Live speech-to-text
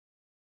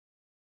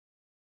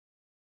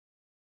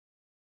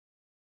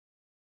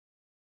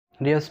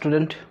Dear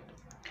student,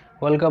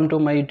 welcome to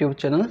my YouTube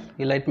channel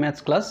Elite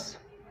Maths Class.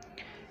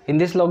 In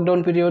this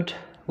lockdown period,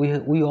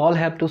 we all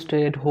have to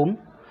stay at home.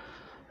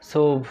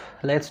 So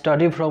let's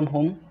study from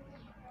home.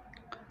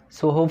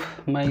 So hope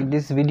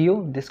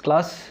this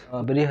class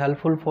very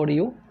helpful for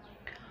you.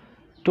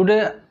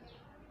 Today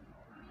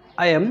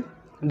I am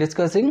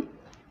discussing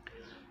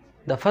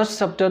the first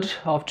chapter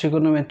of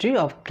trigonometry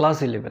of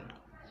class 11.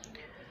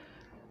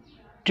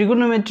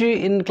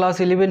 Trigonometry in class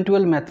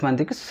 11-12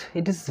 mathematics,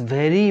 it is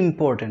very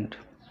important.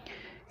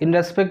 In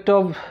respect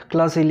of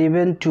class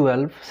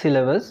 11-12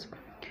 syllabus,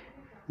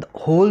 the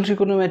whole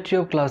trigonometry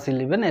of class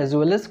 11 as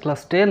well as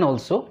class 10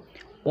 also,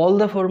 all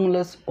the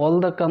formulas,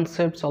 all the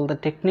concepts, all the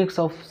techniques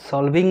of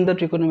solving the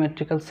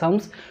trigonometrical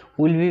sums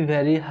will be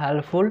very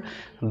helpful,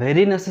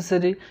 very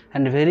necessary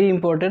and very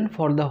important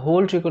for the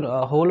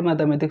whole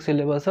mathematics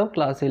syllabus of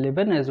class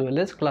 11 as well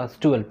as class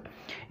 12.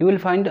 You will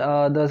find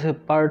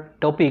the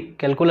topic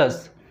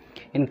calculus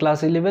in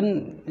class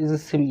 11 is a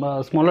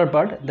smaller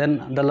part,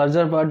 then the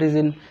larger part is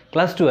in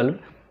class 12.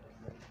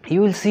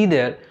 You will see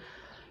there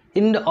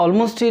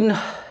almost in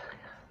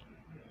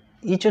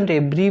each and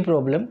every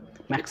problem,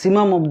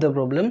 maximum of the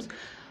problems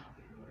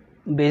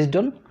based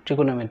on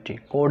trigonometry.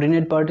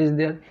 Coordinate part is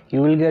there,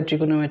 you will get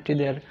trigonometry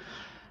there.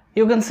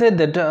 You can say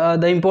that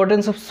the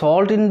importance of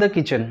salt in the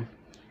kitchen,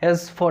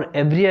 as for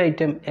every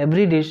item,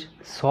 every dish,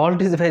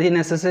 salt is very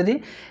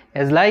necessary,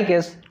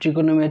 as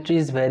trigonometry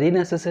is very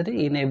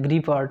necessary in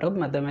every part of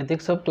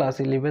mathematics of class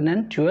 11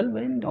 and 12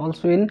 and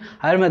also in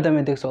higher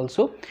mathematics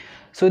also.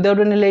 So without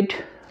any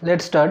late,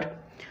 let's start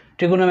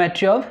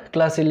trigonometry of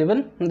class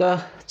 11.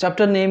 The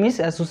chapter name is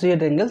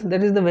associate angles.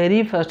 That is the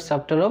very first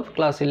chapter of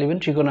class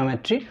 11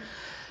 trigonometry.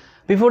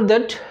 Before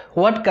that,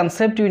 what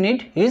concept you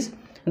need is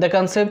the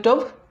concept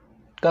of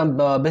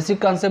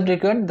basic concept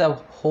required, the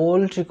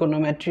whole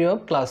trigonometry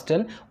of class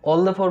 10,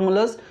 all the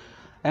formulas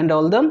and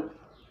all the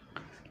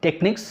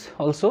techniques,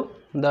 also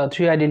the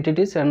three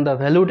identities and the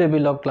value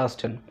table of class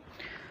 10.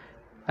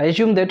 I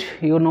assume that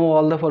you know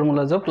all the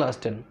formulas of class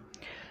 10.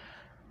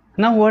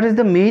 Now what is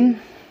the main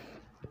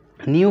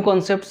new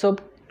concepts of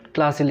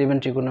class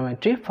 11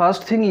 trigonometry?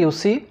 First thing you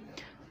see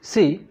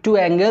two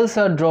angles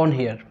are drawn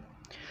here.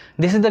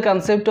 This is the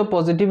concept of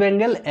positive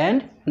angle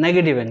and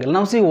negative angle.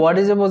 Now see what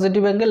is a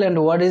positive angle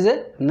and what is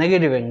a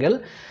negative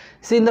angle.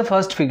 See in the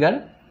first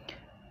figure,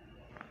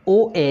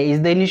 OA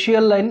is the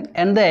initial line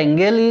and the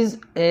angle is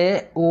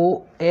A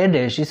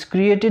dash is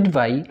created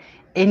by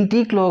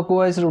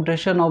anti-clockwise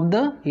rotation of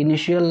the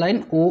initial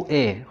line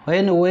OA.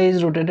 When OA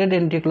is rotated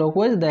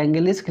anti-clockwise, the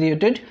angle is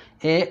created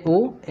A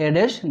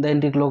dash, the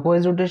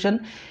anti-clockwise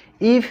rotation.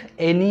 If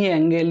any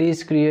angle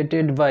is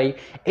created by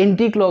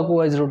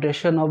anti-clockwise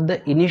rotation of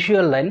the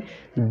initial line,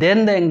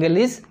 then the angle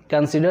is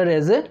considered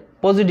as a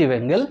positive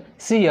angle.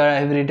 See here I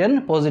have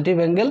written positive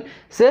angle.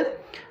 Say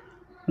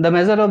the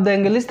measure of the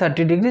angle is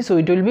 30 degrees, so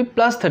it will be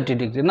plus 30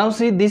 degrees. Now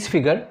see this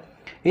figure.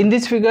 In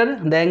this figure,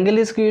 the angle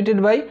is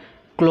created by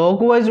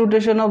clockwise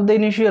rotation of the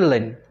initial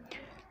line.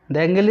 The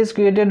angle is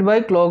created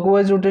by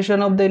clockwise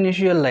rotation of the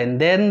initial line.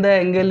 Then the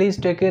angle is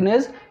taken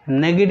as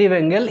negative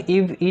angle.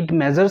 If it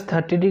measures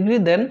 30 degree,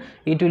 then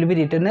it will be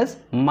written as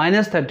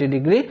minus 30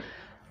 degree.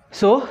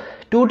 So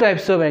two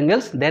types of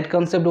angles. That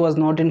concept was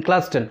not in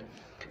class 10.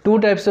 Two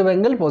types of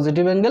angle,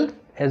 positive angle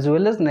as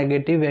well as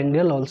negative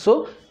angle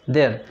also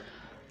there.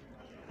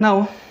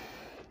 Now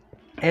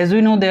as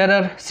we know, there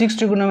are 6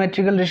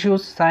 trigonometrical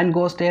ratios: sine,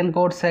 cos, tan,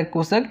 cot, sec,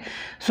 cosec.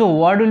 So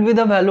what will be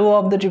the value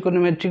of the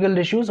trigonometrical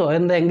ratios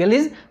when the angle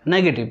is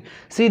negative?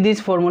 See this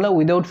formula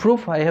without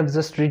proof. I have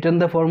just written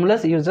the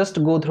formulas. You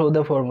just go through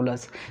the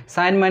formulas.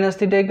 Sine minus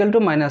theta equal to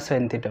minus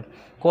sine theta.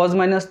 Cos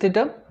minus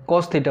theta,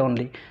 cos theta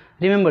only.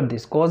 Remember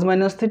this: cos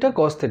minus theta,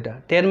 cos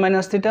theta. Tan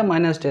minus theta,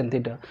 minus tan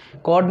theta.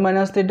 Cot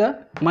minus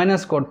theta,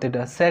 minus cot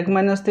theta. Sec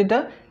minus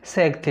theta,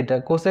 sec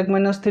theta. Cosec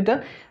minus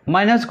theta,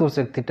 minus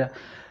cosec theta.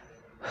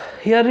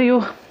 Here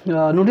you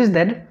notice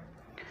that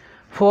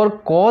for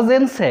cos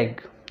and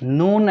sec,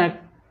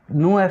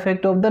 no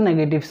effect of the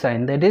negative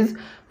sign. That is,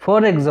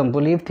 for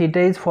example, if theta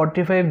is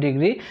 45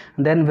 degree,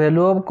 then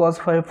value of cos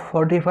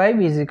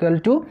 45 is equal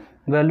to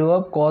value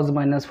of cos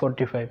minus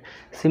 45.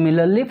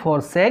 Similarly,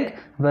 for sec,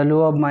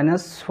 value of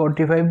minus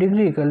 45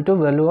 degree equal to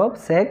value of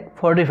sec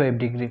 45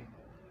 degree.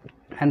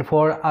 And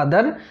for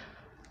other,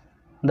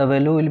 the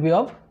value will be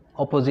of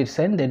opposite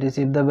sign. That is,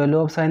 if the value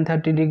of sine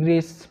 30 degree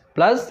is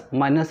plus,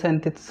 minus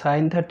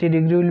sine 30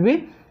 degree will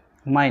be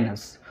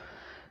minus.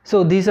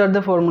 So these are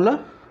the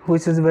formula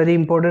which is very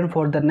important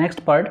for the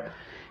next part.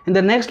 In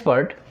the next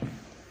part,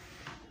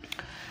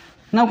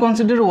 now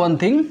consider one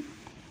thing: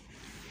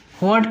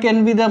 what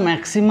can be the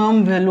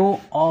maximum value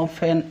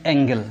of an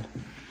angle?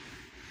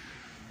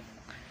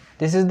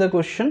 This is the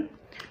question.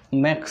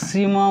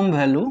 Maximum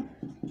value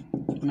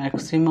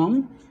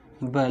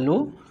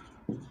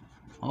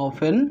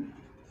of an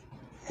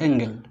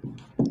angle.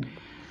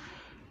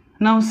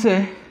 Now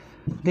say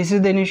this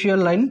is the initial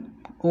line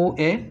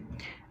OA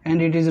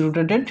and it is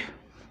rotated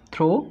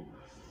through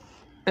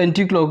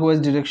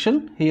anti-clockwise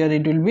direction. Here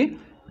it will be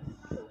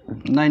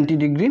 90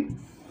 degree.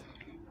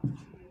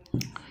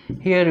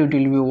 here it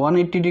will be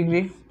 180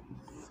 degree,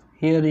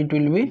 here it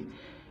will be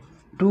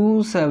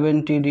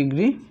 270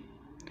 degree,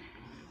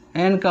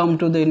 and come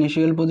to the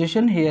initial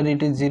position. Here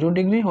it is 0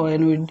 degree.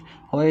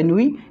 When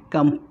we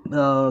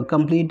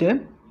complete a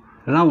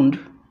round,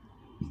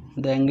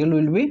 the angle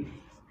will be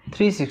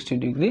 360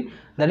 degree.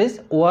 That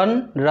is,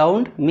 one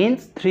round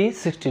means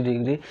 360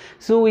 degree.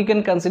 So we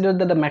can consider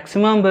that the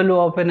maximum value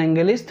of an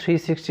angle is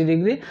 360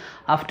 degree.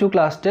 Up to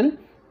class 10,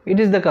 it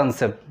is the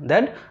concept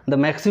that the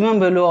maximum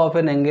value of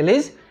an angle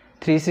is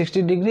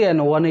 360 degree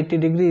and 180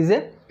 degree is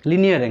a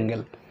linear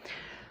angle.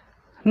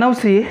 Now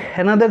see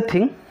another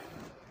thing.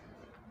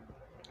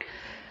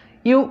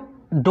 You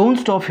don't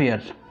stop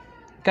here.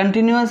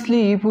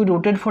 Continuously, if we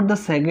rotate for the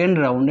second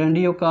round and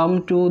you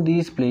come to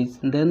this place,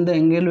 then the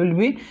angle will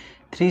be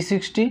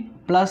 360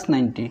 plus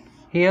 90.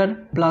 Here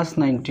plus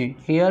 90.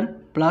 Here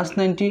plus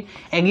 90.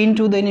 Again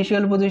to the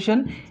initial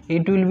position,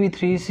 it will be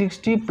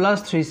 360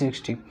 plus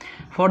 360.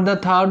 For the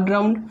third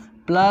round,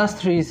 plus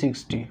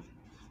 360.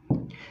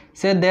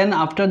 Say then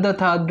after the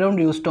third round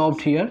you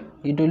stopped here,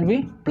 it will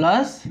be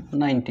plus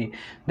 90.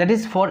 That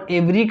is, for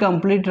every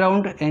complete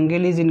round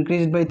angle is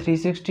increased by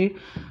 360,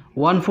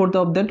 1/4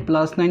 of that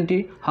plus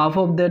 90, half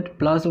of that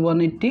plus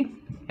 180,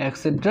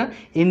 etc.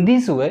 In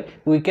this way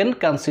we can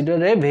consider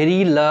a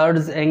very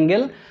large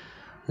angle,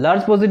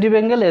 large positive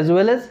angle as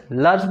well as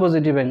large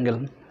positive angle,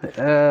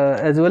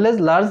 as well as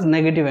large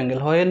negative angle.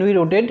 When we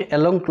rotate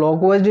along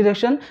clockwise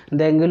direction,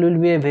 the angle will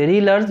be a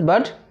very large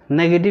but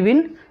negative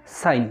in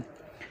sign.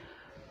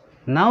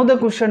 Now the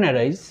question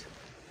arises,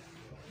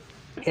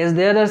 as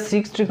there are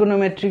 6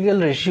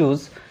 trigonometrical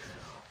ratios,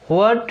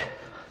 what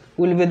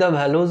will be the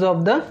values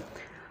of the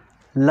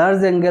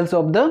large angles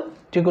of the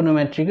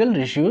trigonometrical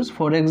ratios?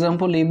 For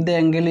example, if the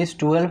angle is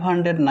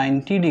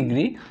 1290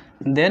 degree,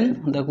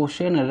 then the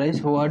question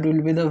arises, what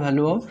will be the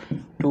value of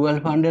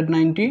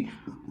 1290,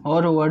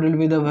 or what will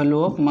be the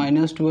value of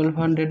minus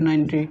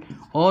 1290,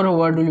 or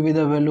what will be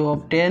the value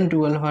of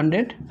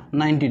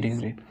 1290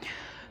 degree.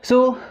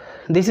 So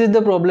this is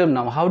the problem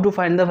now, how to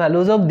find the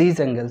values of these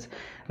angles.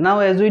 Now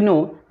as we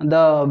know,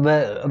 the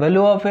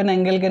value of an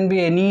angle can be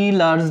any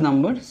large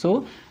number.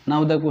 So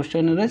now the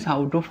question is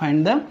how to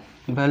find the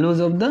values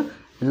of the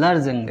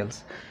large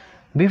angles.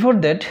 Before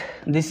that,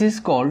 this is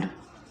called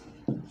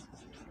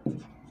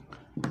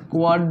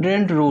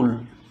quadrant rule.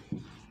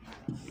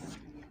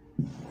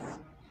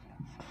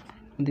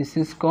 This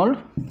is called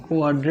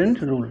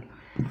quadrant rule.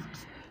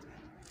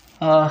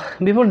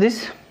 Before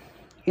this,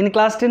 in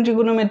class 10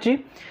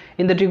 trigonometry,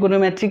 in the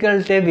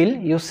trigonometrical table,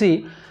 you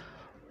see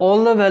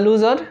all the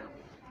values are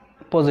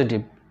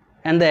positive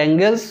and the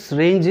angles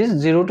range is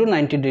 0 to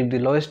 90 degree.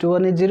 Lowest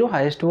one is 0,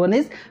 highest one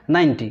is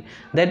 90.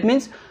 That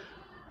means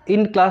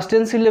in class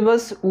 10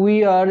 syllabus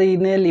we are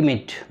in a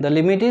limit. The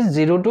limit is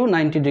 0 to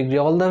 90 degree.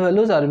 All the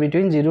values are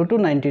between 0 to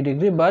 90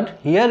 degree, but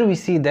here we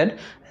see that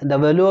the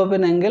value of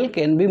an angle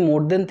can be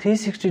more than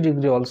 360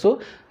 degree also.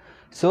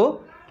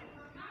 So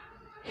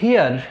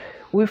here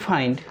we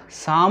find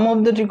some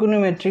of the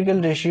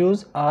trigonometrical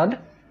ratios are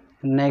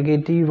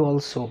negative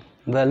also.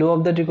 Value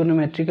of the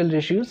trigonometrical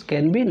ratios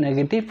can be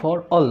negative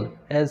for all,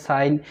 as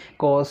sine,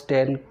 cos,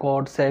 tan,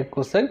 cot, sec,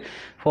 cosec.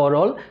 For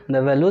all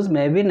the values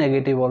may be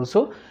negative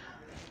also.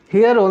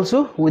 Here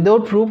also,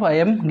 without proof, I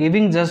am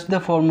giving just the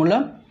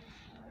formula.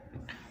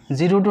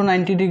 0 to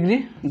 90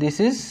 degree, this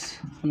is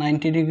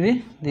 90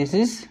 degree, this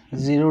is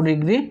 0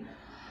 degree,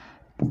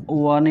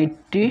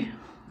 180,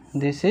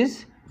 this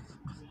is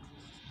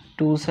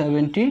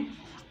 270.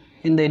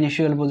 In the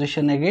initial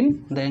position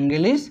again the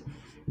angle is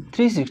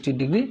 360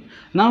 degree.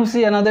 Now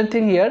see another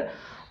thing here.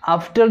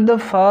 After the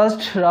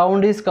first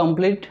round is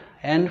complete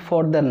and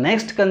for the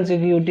next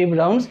consecutive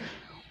rounds,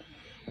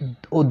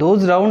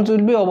 those rounds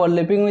will be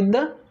overlapping with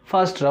the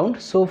first round.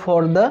 So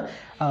for the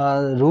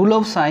rule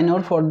of sine,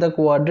 or for the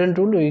quadrant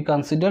rule, we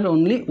consider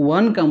only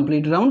one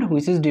complete round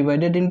which is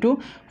divided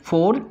into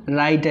 4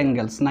 right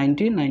angles,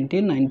 90,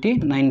 90, 90,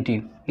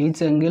 90.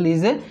 Each angle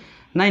is a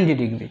 90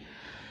 degree.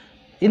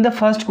 In the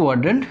first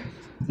quadrant,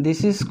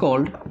 this is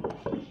called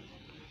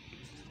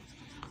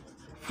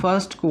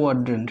first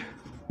quadrant,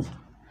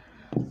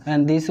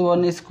 and this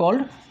one is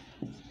called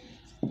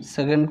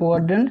second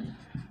quadrant,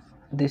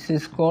 this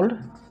is called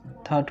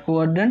third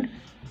quadrant,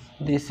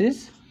 this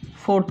is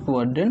fourth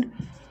quadrant.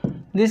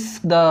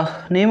 The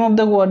name of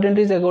the quadrant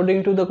is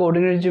according to the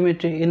coordinate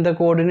geometry. In the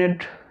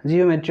coordinate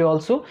geometry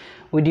also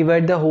we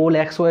divide the whole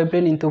xy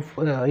plane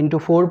into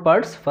 4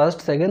 parts,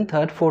 first, second,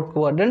 third, fourth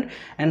quadrant.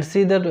 And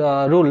see the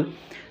rule,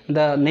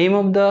 the name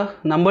of the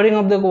numbering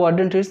of the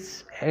quadrant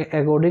is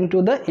according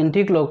to the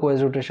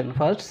anti-clockwise rotation,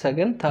 first,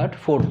 second, third,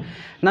 fourth.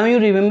 Now you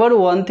remember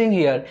one thing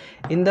here,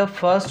 in the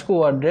first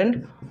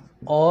quadrant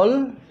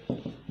all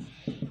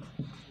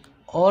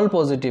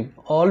positive,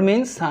 all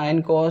means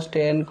sine, cos,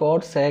 tan,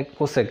 cot, sec,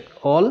 cosec,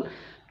 all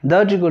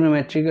the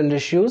trigonometrical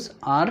ratios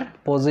are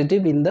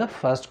positive in the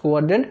first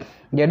quadrant.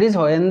 That is,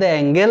 when the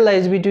angle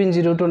lies between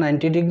 0 to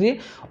 90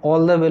 degree,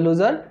 all the values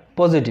are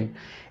positive.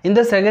 In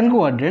the second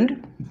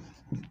quadrant,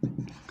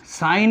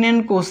 sine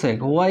and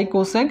cosec. Why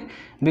cosec?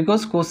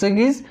 Because cosec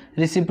is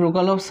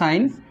reciprocal of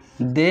sine,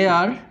 they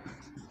are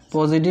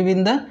positive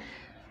in the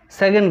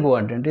second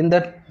quadrant. In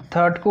the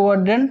third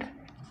quadrant,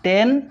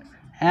 10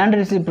 and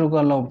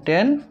reciprocal of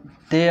 10,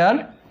 they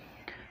are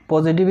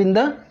positive in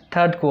the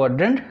third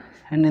quadrant,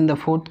 and in the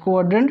fourth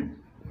quadrant,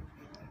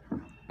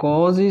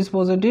 cos is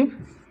positive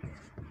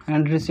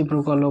and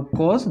reciprocal of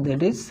cos,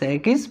 that is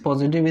sec, is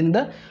positive in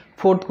the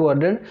fourth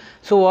quadrant.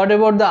 So what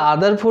about the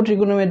other four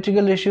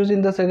trigonometrical ratios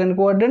in the second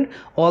quadrant?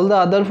 All the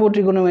other four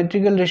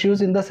trigonometrical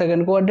ratios in the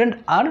second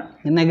quadrant are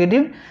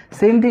negative.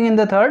 Same thing in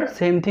the third,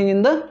 same thing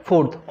in the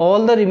fourth.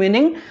 All the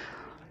remaining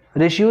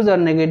ratios are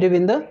negative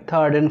in the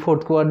third and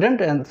fourth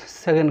quadrant and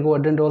second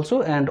quadrant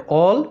also, and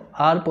all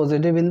are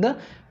positive in the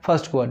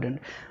first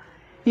quadrant.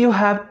 You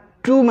have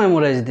to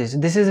memorize this.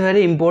 This is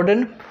very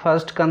important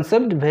first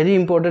concept, very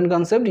important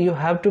concept. You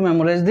have to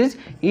memorize this.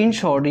 In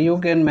short, you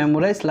can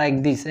memorize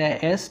like this: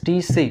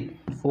 STC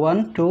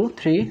 1 2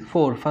 3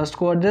 4, first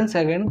quadrant,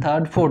 second,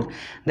 third, fourth.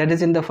 That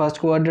is in the first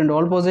quadrant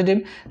all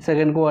positive,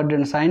 second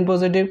quadrant sine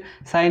positive,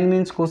 sine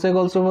means cosec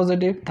also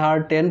positive,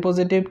 third tan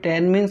positive,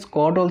 tan means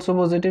cot also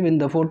positive. In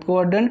the fourth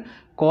quadrant,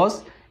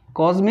 cos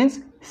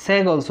means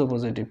sec also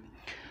positive.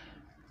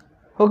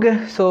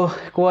 Okay, so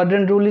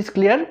quadrant rule is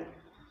clear.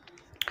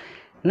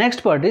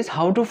 Next part is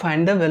how to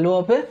find the value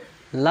of a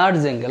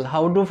large angle.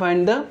 How to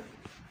find the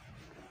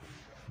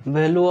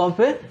value of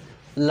a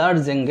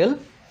large angle.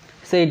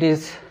 Say it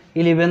is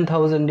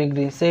 11,000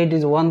 degree, say it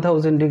is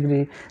 1000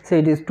 degree, say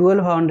it is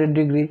 1200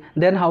 degree.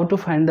 Then how to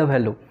find the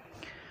value?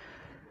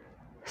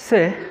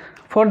 Say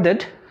for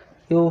that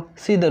you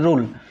see the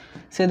rule.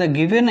 Say the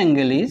given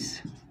angle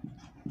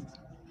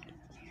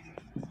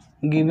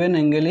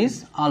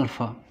is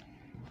alpha.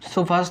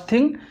 So first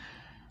thing,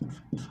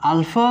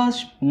 alpha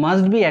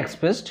must be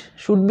expressed,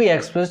 should be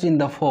expressed in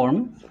the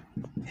form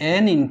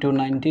n into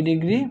 90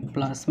 degree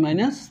plus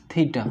minus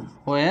theta,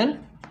 where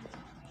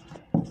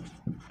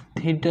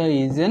theta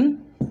is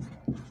an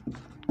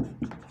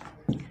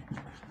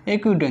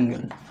acute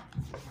angle.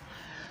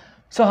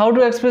 So how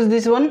to express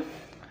this one?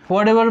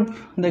 Whatever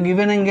the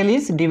given angle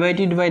is,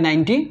 divided by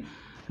 90,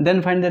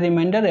 then find the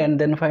remainder and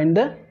then find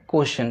the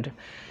quotient.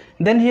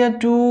 Then here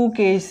two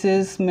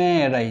cases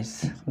may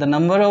arise. The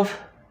number of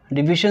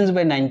divisions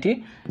by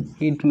 90,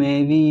 it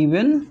may be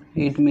even,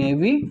 it may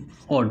be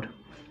odd.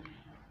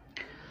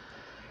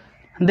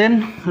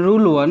 Then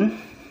rule 1,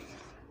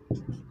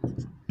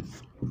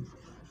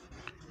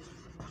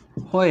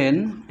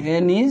 when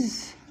n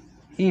is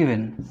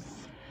even.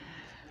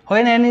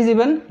 When n is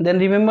even, then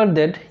remember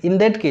that in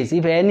that case,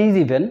 if n is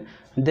even,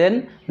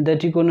 then the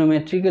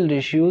trigonometrical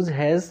ratios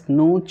has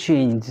no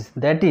change.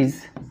 That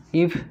is,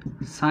 if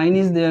sine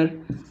is there,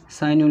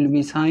 sine will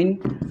be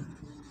sine,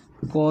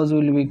 cos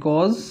will be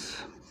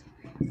cos,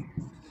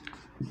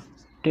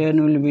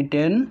 tan will be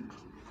tan,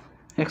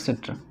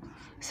 etc.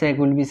 Sec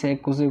will be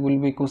sec, cosec will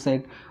be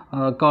cosec,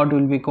 cot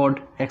will be cot,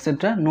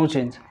 etc. No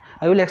change.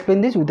 I will explain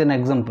this with an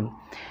example.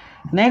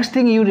 Next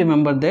thing, you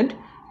remember that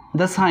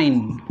the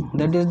sine,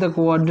 that is the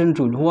quadrant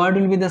rule. What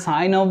will be the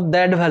sine of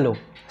that value?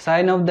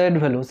 Sine of that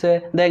value,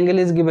 say the angle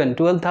is given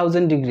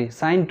 12,000 degree,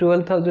 sine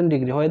 12,000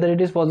 degree, whether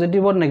it is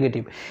positive or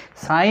negative,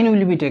 sine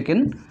will be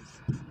taken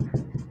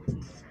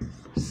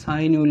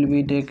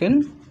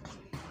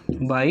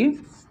by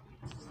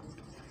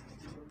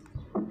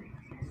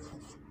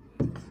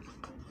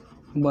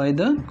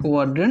the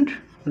quadrant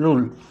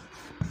rule.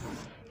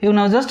 You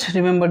now just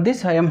remember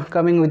this. I am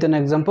coming with an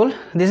example.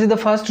 This is the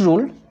first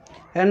rule,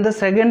 and the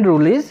second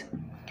rule is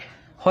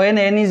when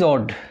n is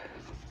odd.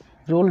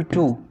 Rule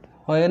 2,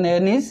 when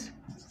n is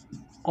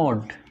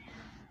odd.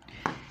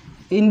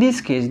 In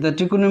this case, the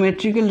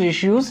trigonometrical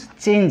ratios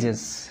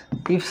changes.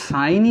 If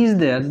sine is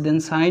there, then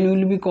sine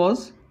will be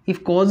cos.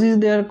 If cos is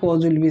there,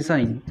 cos will be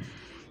sine.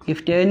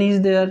 If tan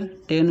is there,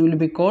 tan will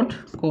be cot,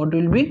 cot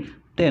will be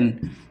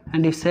tan.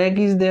 And if sec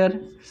is there,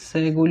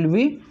 sec will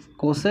be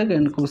cosec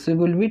and cosec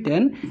will be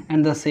tan.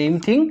 And the same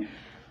thing,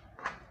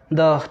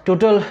 the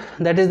total,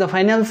 that is the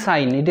final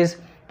sign, it is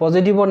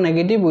positive or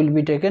negative, will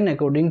be taken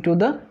according to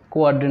the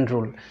quadrant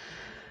rule.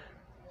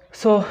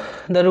 So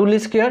the rule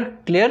is clear.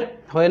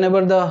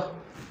 Whenever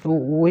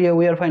we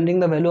are finding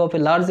the value of a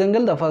large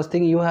angle, the first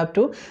thing you have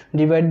to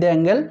divide the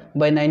angle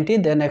by 90,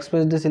 then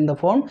express this in the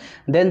form,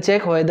 then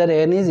check whether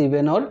n is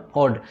even or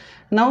odd.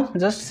 Now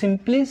just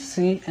simply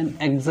see an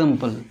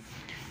example.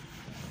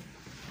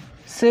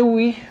 Say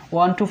we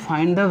want to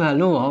find the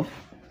value of,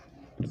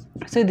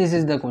 say this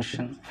is the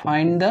question,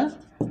 find the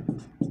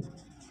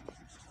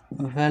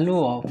value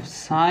of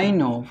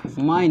sine of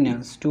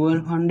minus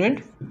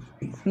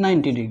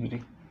 1290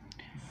 degree.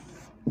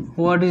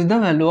 What is the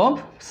value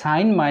of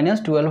sine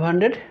minus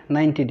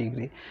 1290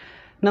 degree?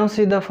 Now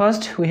see, the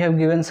first we have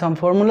given some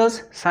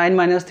formulas. Sine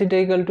minus theta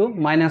equal to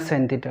minus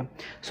sin theta.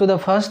 So the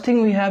first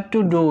thing we have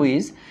to do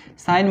is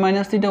sine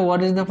minus theta.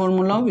 What is the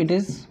formula of? It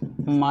is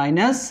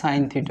minus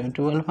sin theta,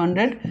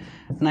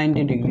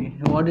 1290 degree.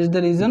 What is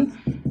the reason?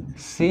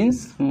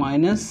 Since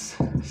minus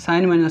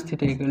sine minus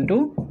theta equal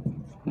to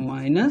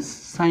minus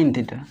sin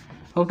theta.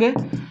 Okay.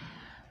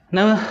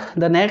 Now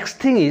the next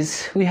thing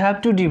is we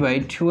have to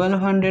divide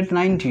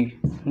 1290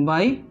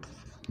 by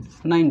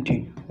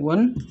 90.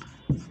 1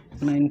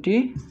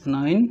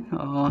 99,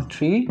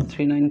 3,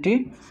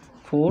 390,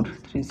 4,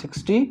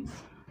 360,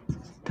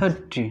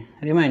 30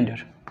 remainder.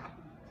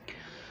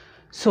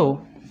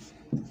 So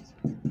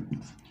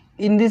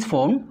in this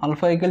form,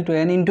 alpha equal to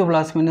n into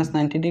plus minus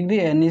 90 degree,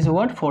 n is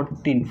what?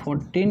 14.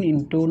 14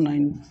 into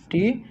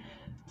 90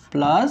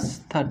 plus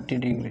 30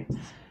 degree.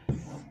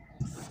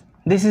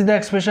 This is the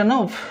expression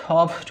of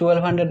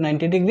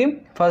 1290 degree.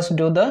 First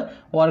do the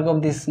work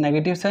of this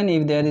negative sign.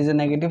 If there is a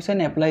negative sign,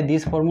 apply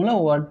this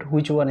formula,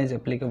 which one is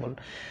applicable.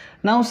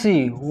 Now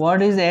see,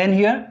 what is n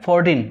here?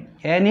 14.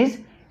 N is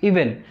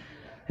even.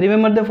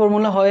 Remember the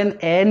formula, when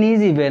n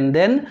is even,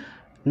 then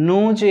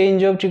no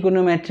change of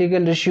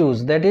trigonometrical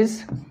ratios, that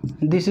is,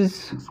 this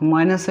is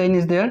minus sign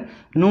is there,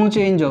 no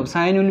change of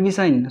sign will be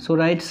sign, so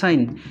write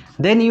sign.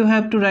 Then you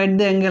have to write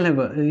the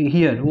angle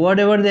here,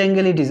 whatever the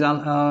angle it is,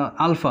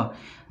 alpha.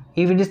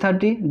 If it is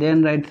 30,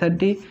 then write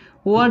 30.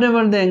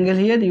 Whatever the angle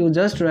here, you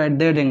just write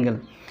that angle.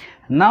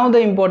 Now the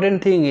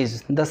important thing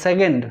is the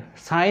second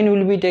sign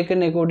will be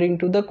taken according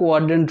to the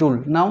quadrant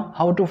rule. Now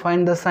how to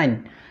find the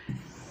sign?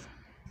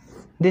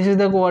 This is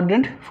the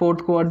quadrant,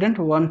 fourth quadrant,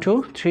 1,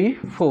 2, 3,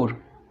 4.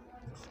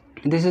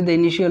 This is the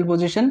initial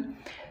position.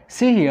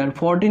 See here,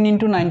 14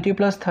 into 90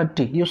 plus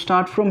 30. You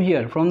start from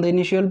here, from the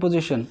initial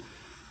position.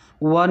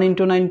 1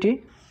 into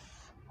 90.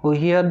 Oh,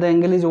 here the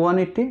angle is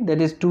 180.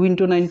 That is 2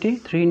 into 90,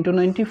 3 into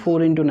 90,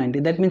 4 into 90.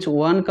 That means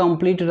one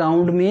complete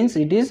round means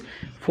it is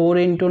 4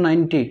 into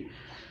 90.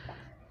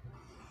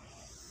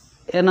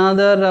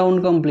 Another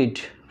round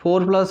complete.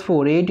 4 plus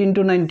 4, 8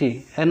 into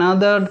 90.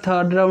 Another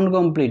third round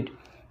complete.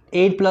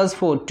 8 plus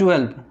 4,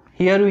 12.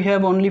 Here we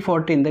have only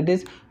 14. That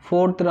is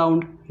fourth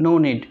round. No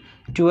need.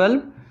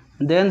 12,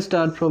 then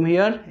start from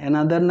here,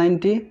 another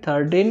 90,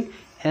 13,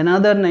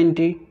 another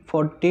 90,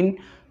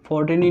 14,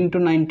 14 into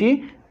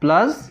 90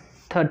 plus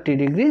 30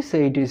 degrees,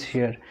 say it is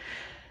here.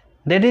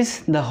 That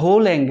is the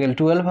whole angle,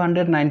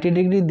 1290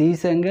 degree.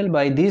 This angle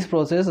by this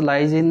process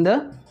lies in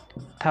the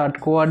third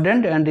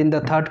quadrant, and in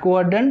the third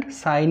quadrant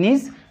sign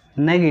is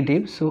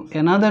negative, so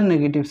another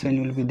negative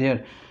sign will be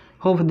there.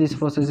 Hope this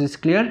process is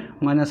clear.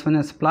 Minus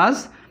minus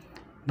plus,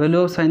 value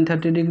of sine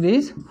 30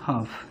 degrees is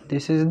half.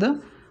 This is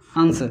the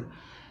answer.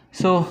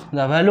 So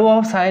the value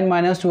of sine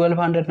minus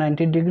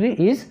 1290 degree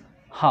is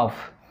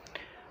half.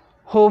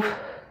 Hope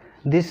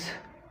these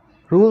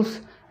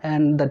rules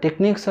and the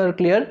techniques are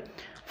clear.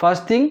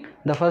 First thing,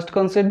 the first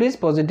concept is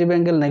positive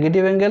angle,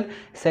 negative angle.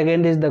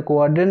 Second is the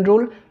quadrant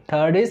rule.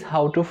 Third is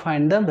how to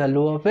find the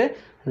value of a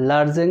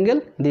large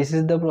angle. This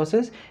is the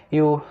process.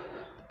 You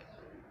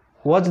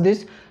watch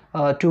this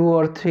 2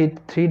 or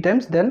 3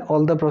 times, then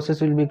all the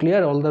process will be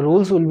clear, all the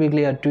rules will be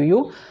clear to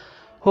you.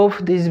 Hope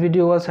this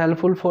video was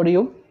helpful for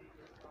you.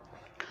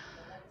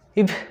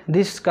 If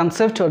this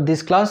concept or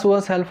this class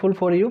was helpful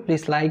for you,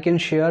 please like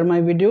and share my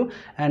video,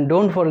 and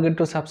don't forget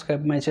to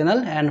subscribe my channel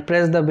and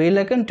press the bell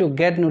icon to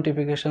get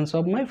notifications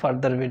of my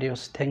further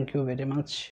videos. Thank you very much.